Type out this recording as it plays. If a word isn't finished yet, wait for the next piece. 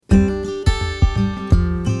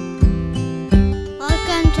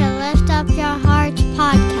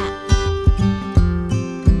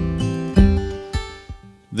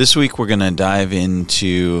This week we're going to dive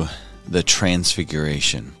into the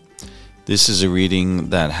Transfiguration. This is a reading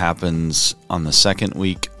that happens on the second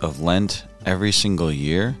week of Lent every single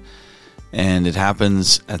year, and it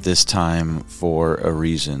happens at this time for a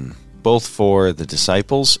reason, both for the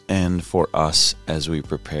disciples and for us as we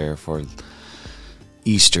prepare for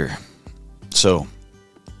Easter. So,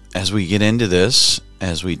 as we get into this,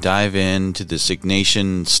 as we dive into this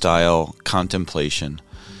Ignatian-style contemplation,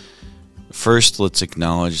 first, let's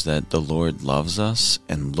acknowledge that the Lord loves us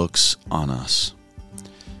and looks on us.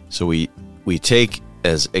 So we take,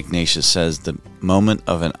 as Ignatius says, the moment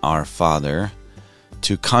of an Our Father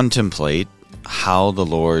to contemplate how the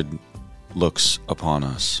Lord looks upon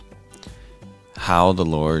us, how the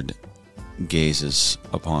Lord gazes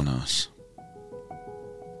upon us.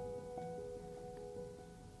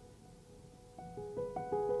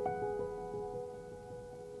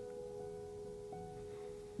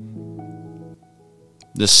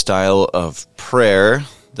 This style of prayer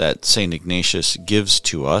that St. Ignatius gives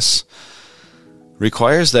to us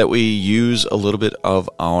requires that we use a little bit of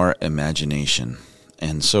our imagination.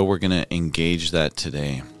 And so we're going to engage that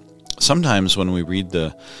today. Sometimes when we read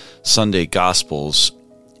the Sunday Gospels,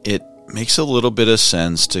 it makes a little bit of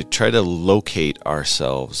sense to try to locate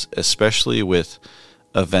ourselves, especially with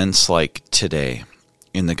events like today.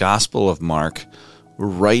 In the Gospel of Mark,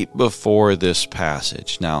 right before this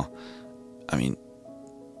passage. Now,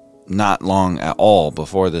 not long at all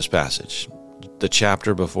before this passage, the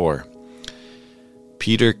chapter before,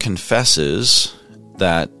 Peter confesses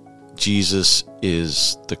that Jesus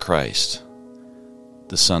is the Christ,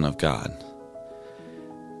 the Son of God.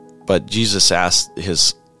 But Jesus asked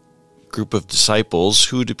his group of disciples,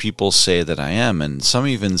 "Who do people say that I am?" And some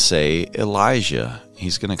even say Elijah.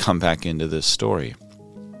 He's going to come back into this story.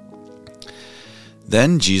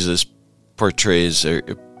 Then Jesus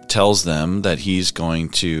tells them that he's going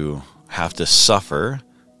to have to suffer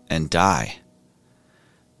and die.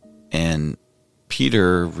 And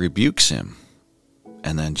Peter rebukes him.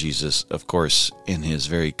 And then Jesus, of course, in his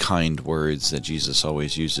very kind words that Jesus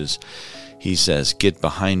always uses, he says, "Get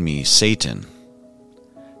behind me, Satan."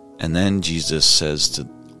 And then Jesus says to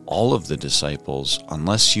all of the disciples,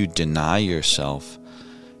 "Unless you deny yourself,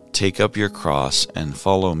 take up your cross and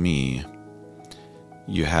follow me,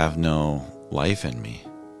 you have no life in me.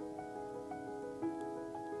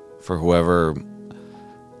 For whoever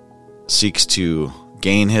seeks to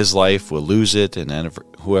gain his life will lose it, and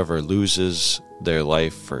whoever loses their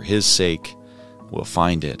life for his sake will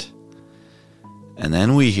find it." And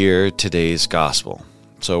then we hear today's gospel.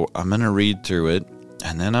 So I'm going to read through it,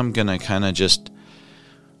 and then I'm going to kind of just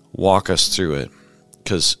walk us through it.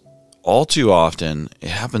 Because all too often, it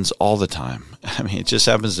happens all the time. It just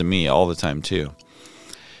happens to me all the time too.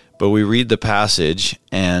 But we read the passage,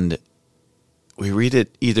 and we read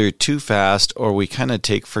it either too fast, or we kind of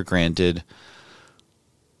take for granted,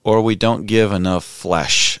 or we don't give enough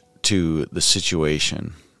flesh to the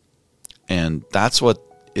situation. And that's what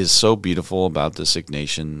is so beautiful about this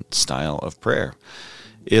Ignatian style of prayer.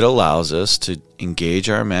 It allows us to engage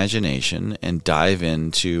our imagination and dive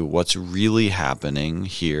into what's really happening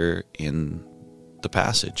here in the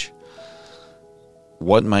passage.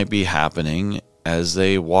 What might be happening as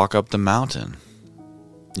they walk up the mountain?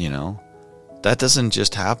 That doesn't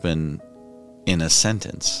just happen in a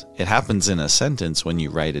sentence. It happens in a sentence when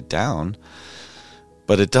you write it down,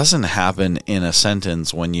 but it doesn't happen in a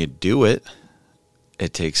sentence when you do it.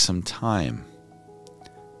 It takes some time.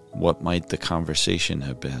 What might the conversation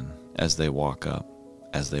have been as they walk up,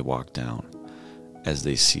 as they walk down, as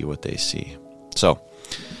they see what they see? So,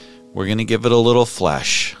 we're going to give it a little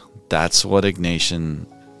flesh. That's what Ignatian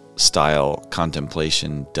style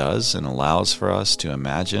contemplation does and allows for us to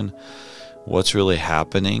imagine what's really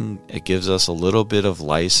happening. It gives us a little bit of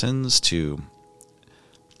license to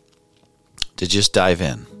just dive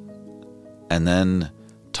in and then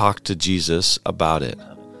talk to Jesus about it.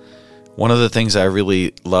 One of the things I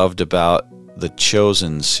really loved about the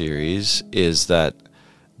Chosen series is that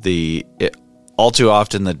all too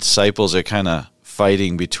often the disciples are kind of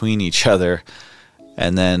fighting between each other,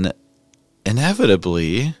 and then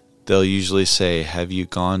inevitably they'll usually say, "Have you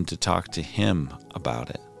gone to talk to him about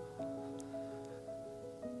it?"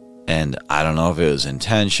 And I don't know if it was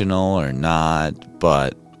intentional or not,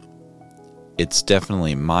 but it's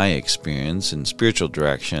definitely my experience in spiritual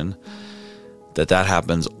direction that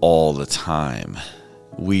happens all the time.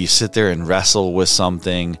 We sit there and wrestle with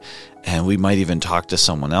something, and we might even talk to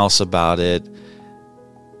someone else about it,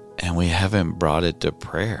 and we haven't brought it to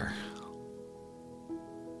prayer.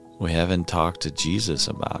 We haven't talked to Jesus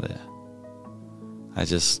about it.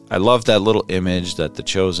 I love that little image that the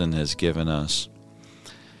Chosen has given us.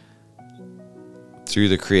 through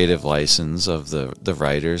the creative license of the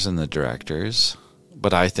writers and the directors,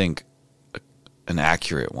 but I think an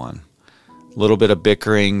accurate one. A little bit of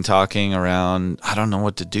bickering, talking around, I don't know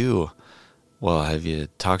what to do. Well, have you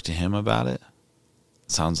talked to him about it?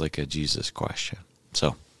 Sounds like a Jesus question.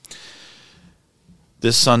 So,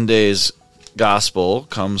 this Sunday's gospel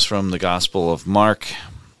comes from the Gospel of Mark,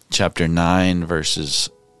 chapter 9, verses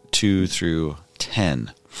 2 through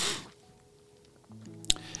 10.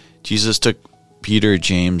 Jesus took Peter,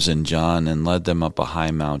 James, and John and led them up a high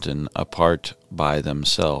mountain apart by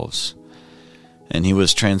themselves. And he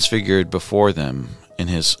was transfigured before them, and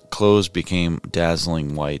his clothes became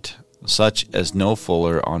dazzling white, such as no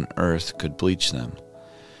fuller on earth could bleach them.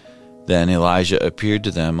 Then Elijah appeared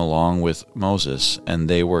to them along with Moses, and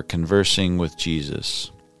they were conversing with Jesus.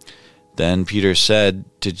 Then Peter said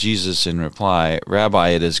to Jesus in reply, "Rabbi,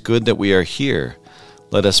 it is good that we are here.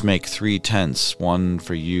 Let us make 3 tents, one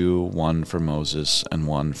for you, one for Moses, and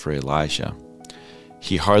one for Elijah."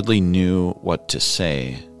 He hardly knew what to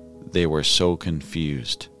say. They were so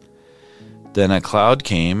confused. Then a cloud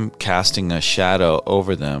came, casting a shadow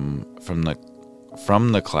over them.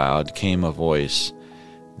 From the cloud came a voice,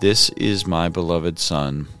 "This is my beloved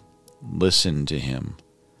Son. Listen to him."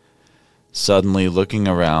 Suddenly, looking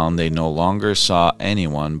around, they no longer saw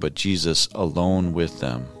anyone but Jesus alone with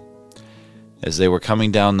them. As they were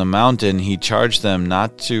coming down the mountain, he charged them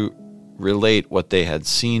not to relate what they had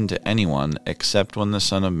seen to anyone except when the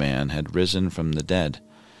Son of Man had risen from the dead.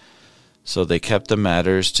 So they kept the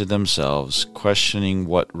matters to themselves, questioning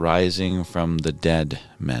what rising from the dead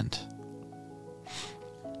meant.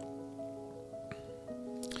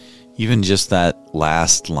 Even just that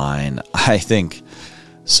last line, I think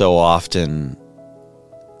so often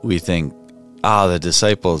we think, the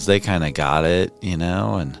disciples, they kind of got it,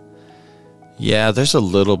 and yeah, there's a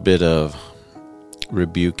little bit of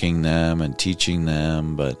rebuking them and teaching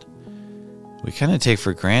them, but we kind of take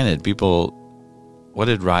for granted people. What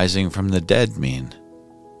did rising from the dead mean?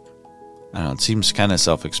 I don't know, it seems kind of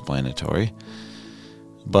self-explanatory,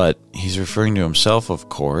 but he's referring to himself, of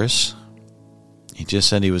course. He just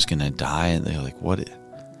said he was going to die, and they're like, what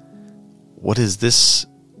does this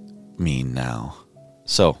mean now?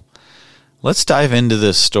 So, let's dive into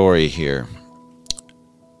this story here.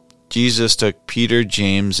 Jesus took Peter,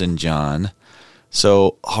 James, and John.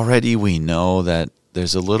 So already we know that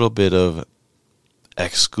there's a little bit of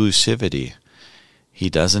exclusivity. He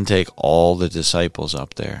doesn't take all the disciples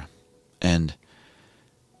up there. And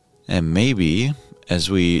maybe as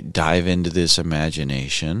we dive into this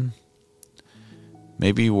imagination,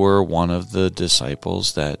 maybe we're one of the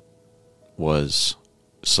disciples that was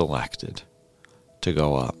selected to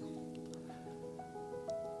go up.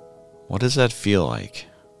 What does that feel like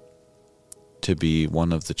to be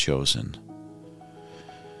one of the chosen?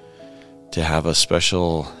 To have a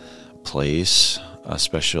special place, a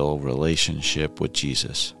special relationship with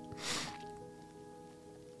Jesus.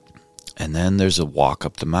 And then there's a walk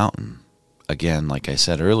up the mountain. Again, like I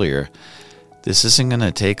said earlier, this isn't going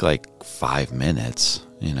to take like 5 minutes,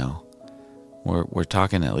 We're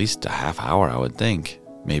talking at least a half hour, I would think.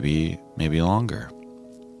 Maybe longer.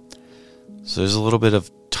 So there's a little bit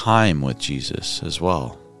of time with Jesus as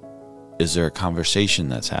well. Is there a conversation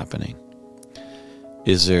that's happening?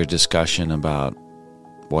 Is there a discussion about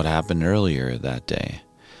what happened earlier that day?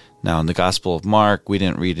 Now, in the Gospel of Mark, we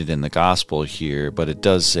didn't read it in the Gospel here, but it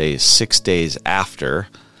does say 6 days after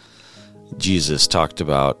Jesus talked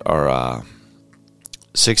about,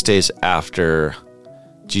 6 days after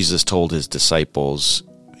Jesus told his disciples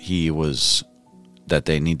that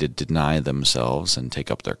they need to deny themselves and take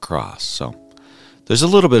up their cross. So there's a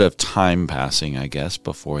little bit of time passing, I guess,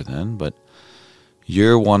 before then, but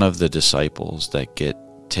you're one of the disciples that get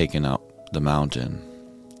taken up the mountain.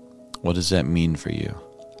 What does that mean for you?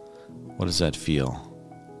 What does that feel?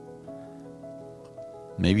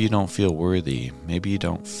 Maybe you don't feel worthy. Maybe you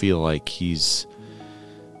don't feel like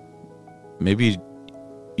maybe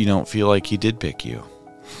you don't feel like he did pick you.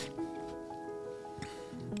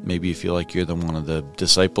 Maybe you feel like you're one of the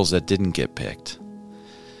disciples that didn't get picked.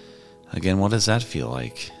 Again, what does that feel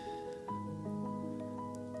like?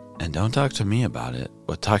 And don't talk to me about it,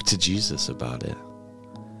 but talk to Jesus about it.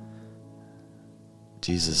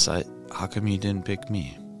 Jesus, how come you didn't pick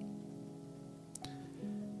me?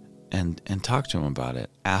 And talk to him about it.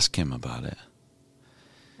 Ask him about it.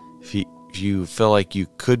 If you feel like you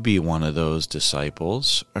could be one of those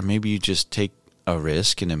disciples, or maybe you just take a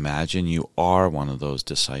risk and imagine you are one of those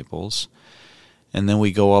disciples, and then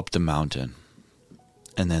we go up the mountain,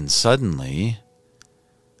 and then suddenly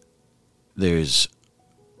there's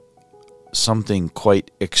something quite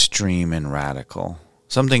extreme and radical,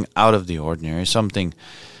 something out of the ordinary, something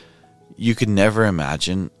you could never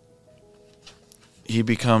imagine. He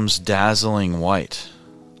becomes dazzling white,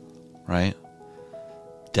 right?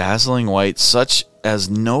 Dazzling white, such as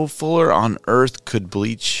no fuller on earth could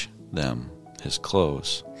bleach them, his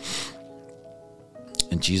clothes.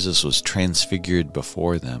 And Jesus was transfigured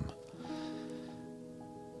before them.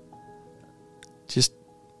 Just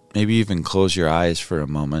maybe even close your eyes for a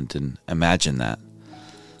moment and imagine that.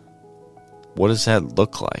 What does that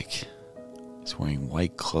look like? He's wearing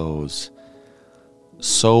white clothes,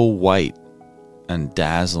 so white and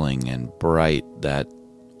dazzling and bright that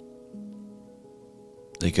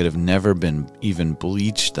they could have never been even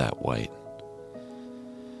bleached that white.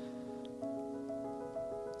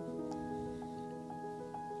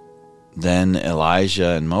 Then Elijah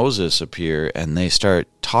and Moses appear and they start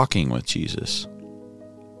talking with Jesus.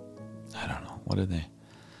 I don't know. What are they?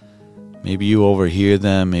 Maybe you overhear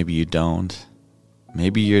them. Maybe you don't.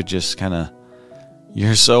 Maybe you're just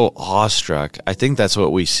you're so awestruck. I think that's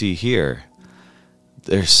what we see here.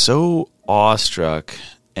 They're so awestruck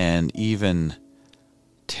and even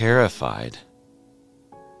terrified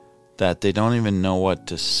that they don't even know what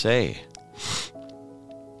to say.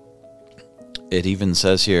 It even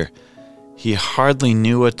says here, he hardly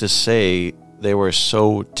knew what to say. They were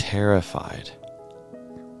so terrified.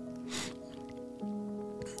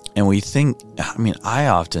 And we think, I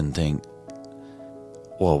often think,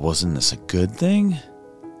 well, wasn't this a good thing?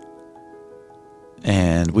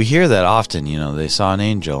 And we hear that often, they saw an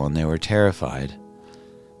angel and they were terrified.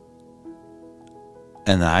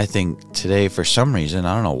 And I think today, for some reason,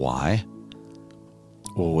 I don't know why,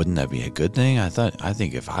 well, wouldn't that be a good thing? I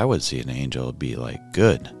think if I would see an angel, it'd be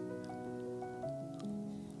good.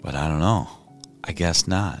 But I don't know. I guess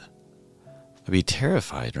not. I'd be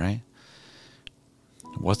terrified, right?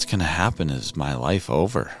 What's going to happen? Is my life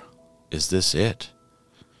over? Is this it?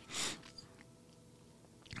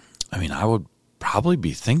 I would probably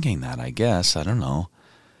be thinking that, I guess. I don't know.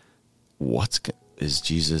 Is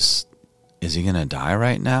Jesus, is he going to die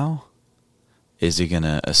right now? Is he going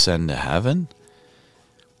to ascend to heaven?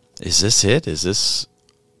 Is this it?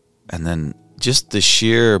 And then just the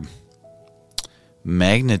sheer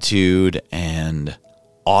magnitude and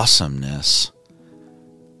awesomeness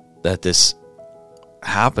that this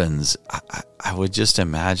happens, I would just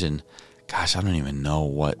imagine, gosh, I don't even know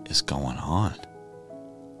what is going on.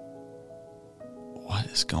 What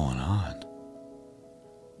is going on?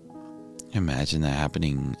 Imagine that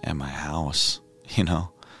happening at my house,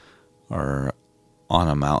 or on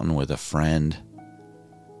a mountain with a friend.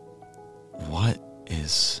 My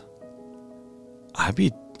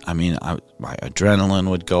adrenaline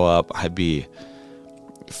would go up. I'd be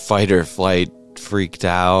fight or flight, freaked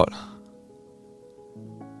out.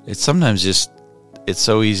 It's sometimes it's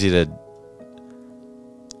so easy to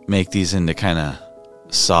make these into kind of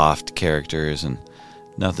soft characters and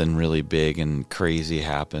nothing really big and crazy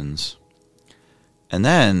happens. And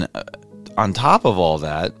then, on top of all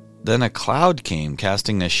that, then a cloud came,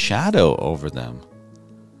 casting a shadow over them.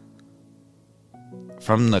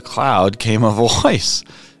 From the cloud came a voice,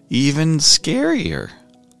 even scarier.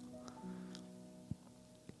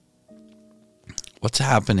 What's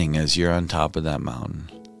happening as you're on top of that mountain?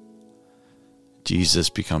 Jesus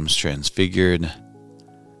becomes transfigured.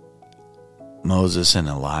 Moses and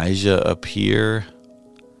Elijah appear.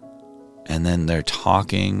 And then they're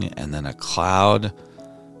talking, and then a cloud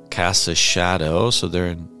casts a shadow, so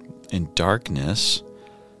they're in darkness.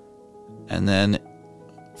 And then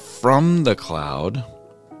from the cloud,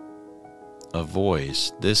 a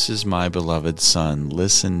voice, "This is my beloved Son,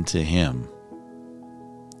 listen to him."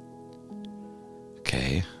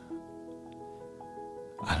 Okay.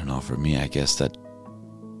 I don't know, for me, I guess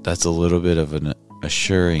that's a little bit of an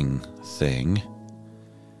assuring thing.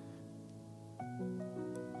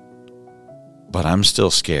 But I'm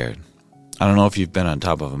still scared. I don't know if you've been on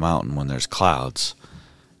top of a mountain when there's clouds.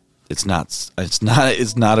 It's not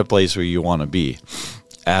a place where you want to be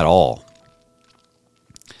at all.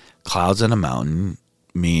 Clouds on a mountain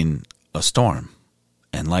mean a storm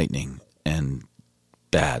and lightning and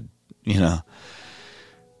bad,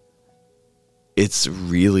 It's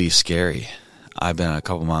really scary. I've been on a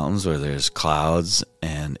couple mountains where there's clouds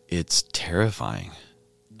and it's terrifying.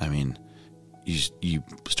 You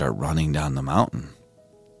start running down the mountain.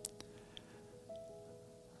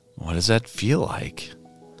 What does that feel like?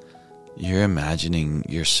 You're imagining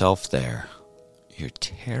yourself there. You're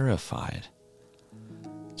terrified.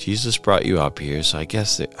 Jesus brought you up here, so I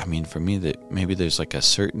guess for me, that maybe there's a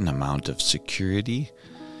certain amount of security,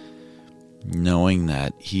 knowing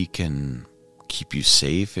that he can keep you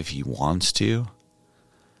safe if he wants to.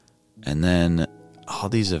 And then all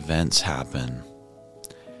these events happen.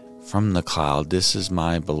 From the cloud, this is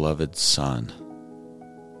my beloved Son.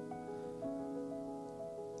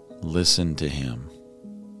 Listen to him.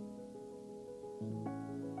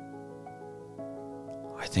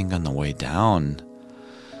 I think on the way down,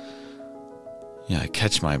 I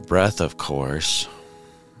catch my breath, of course.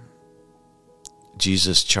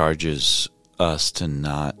 Jesus charges us to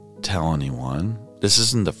not tell anyone. This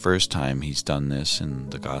isn't the first time he's done this in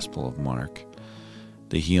the Gospel of Mark.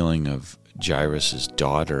 The healing of Jairus'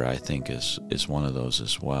 daughter, I think, is one of those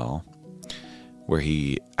as well, where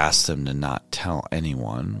he asked them to not tell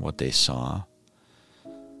anyone what they saw.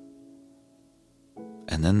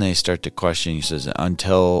 And then they start to question. He says,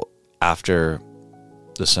 until after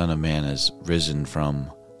the Son of Man has risen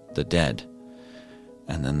from the dead.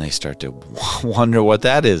 And then they start to wonder what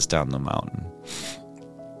that is down the mountain.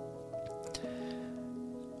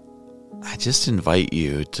 I just invite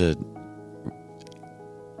you to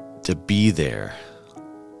be there,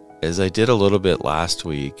 as I did a little bit last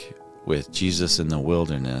week with Jesus in the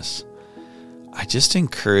wilderness. I just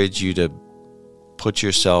encourage you to put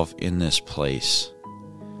yourself in this place.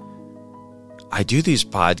 I do these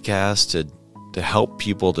podcasts to help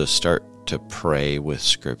people to start to pray with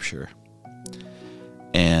Scripture.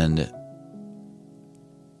 And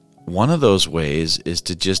one of those ways is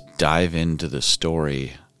to just dive into the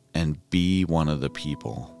story and be one of the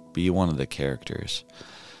people, be one of the characters.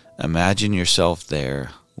 Imagine yourself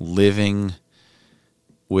there, living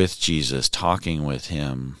with Jesus, talking with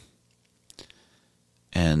him.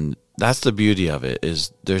 And that's the beauty of it,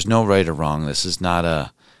 is there's no right or wrong. This is not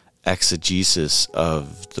a exegesis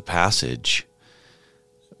of the passage.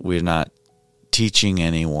 We're not teaching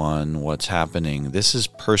anyone what's happening. This is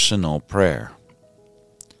personal prayer.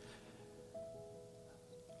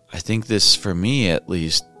 I think this, for me at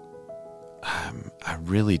least, I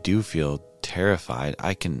really do feel terrified.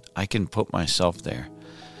 I can put myself there.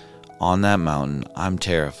 On that mountain, I'm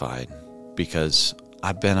terrified because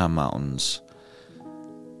I've been on mountains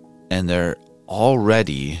and they're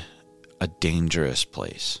already a dangerous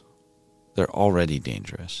place. They're already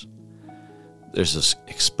dangerous. There's this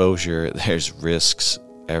exposure, there's risks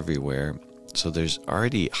everywhere. So there's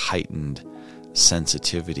already heightened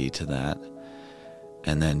sensitivity to that.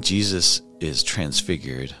 And then Jesus is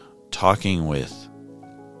transfigured, talking with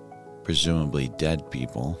presumably dead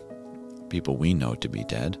people we know to be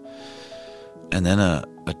dead. And then a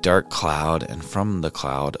dark cloud, and from the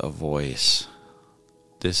cloud a voice.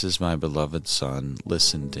 This is my beloved Son,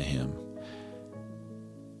 listen to him.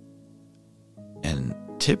 And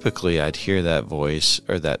typically I'd hear that voice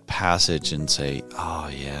or that passage and say, oh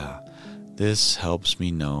yeah, this helps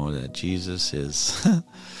me know that Jesus is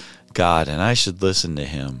God and I should listen to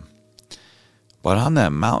him. But on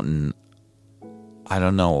that mountain, I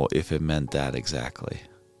don't know if it meant that exactly.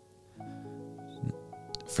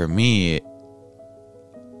 For me,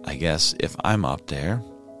 I guess if I'm up there,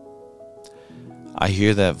 I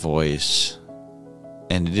hear that voice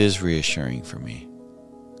and it is reassuring for me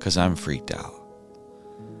because I'm freaked out.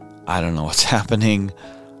 I don't know what's happening.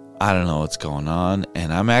 I don't know what's going on.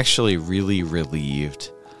 And I'm actually really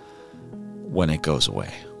relieved when it goes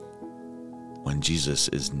away. When Jesus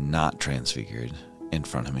is not transfigured in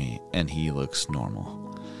front of me and he looks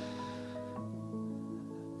normal.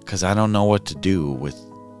 Because I don't know what to do with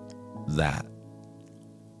that.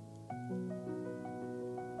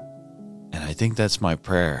 And I think that's my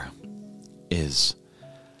prayer, is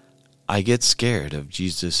I get scared of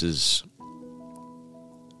Jesus's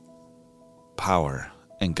power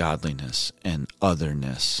and godliness and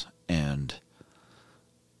otherness, and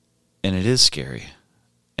it is scary,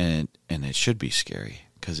 and it should be scary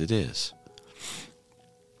because it is.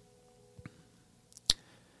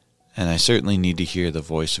 And I certainly need to hear the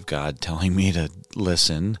voice of God telling me to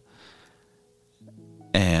listen.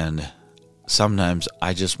 And sometimes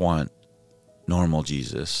I just want normal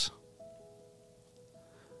Jesus.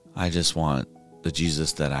 I just want the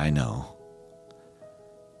Jesus that I know.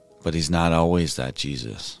 But he's not always that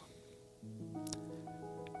Jesus.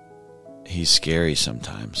 He's scary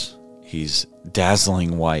sometimes. He's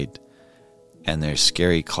dazzling white, and there's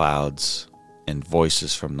scary clouds and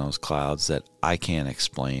voices from those clouds that I can't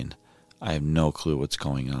explain. I have no clue what's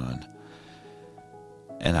going on.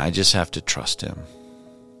 And I just have to trust him.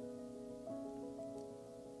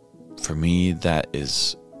 For me, that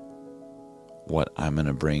is what I'm going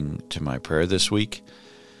to bring to my prayer this week.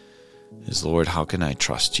 Is, Lord, how can I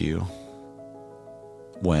trust you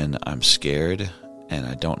when I'm scared and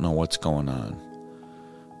I don't know what's going on?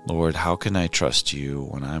 Lord, how can I trust you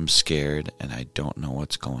when I'm scared and I don't know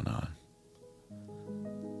what's going on?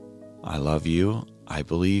 I love you. I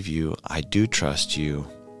believe you. I do trust you.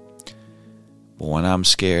 But when I'm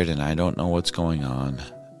scared and I don't know what's going on,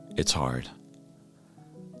 it's hard.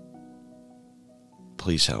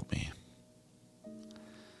 Please help me.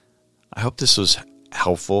 I hope this was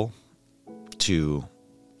helpful to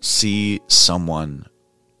see someone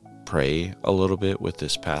pray a little bit with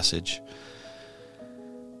this passage.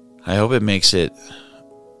 I hope it makes it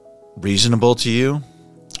reasonable to you.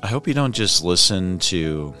 I hope you don't just listen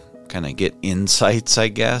to kind of get insights, I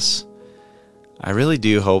guess. I really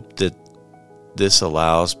do hope that this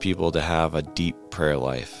allows people to have a deep prayer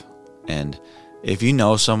life. And if you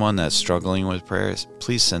know someone that's struggling with prayers,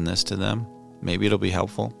 please send this to them. Maybe it'll be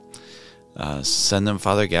helpful. Send them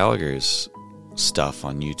Father Gallagher's stuff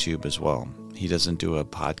on YouTube as well. He doesn't do a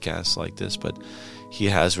podcast like this, but he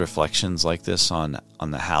has reflections like this on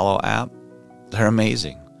the Hallow app. They're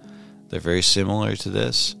amazing. They're very similar to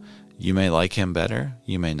this. You may like him better.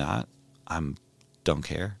 You may not. Don't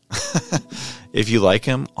care. If you like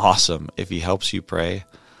him, awesome. If he helps you pray,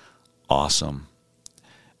 awesome.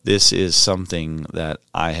 This is something that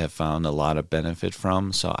I have found a lot of benefit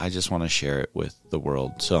from, so I just want to share it with the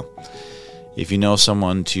world. So if you know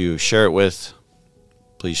someone to share it with,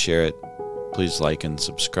 please share it. Please like and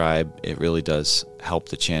subscribe. It really does help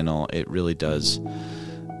the channel. It really does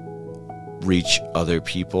reach other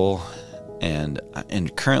people. And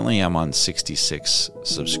currently I'm on 66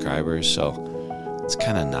 subscribers, so it's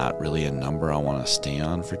kind of not really a number I want to stay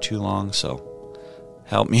on for too long. So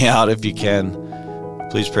help me out if you can.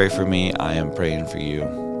 Please pray for me. I am praying for you.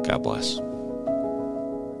 God bless.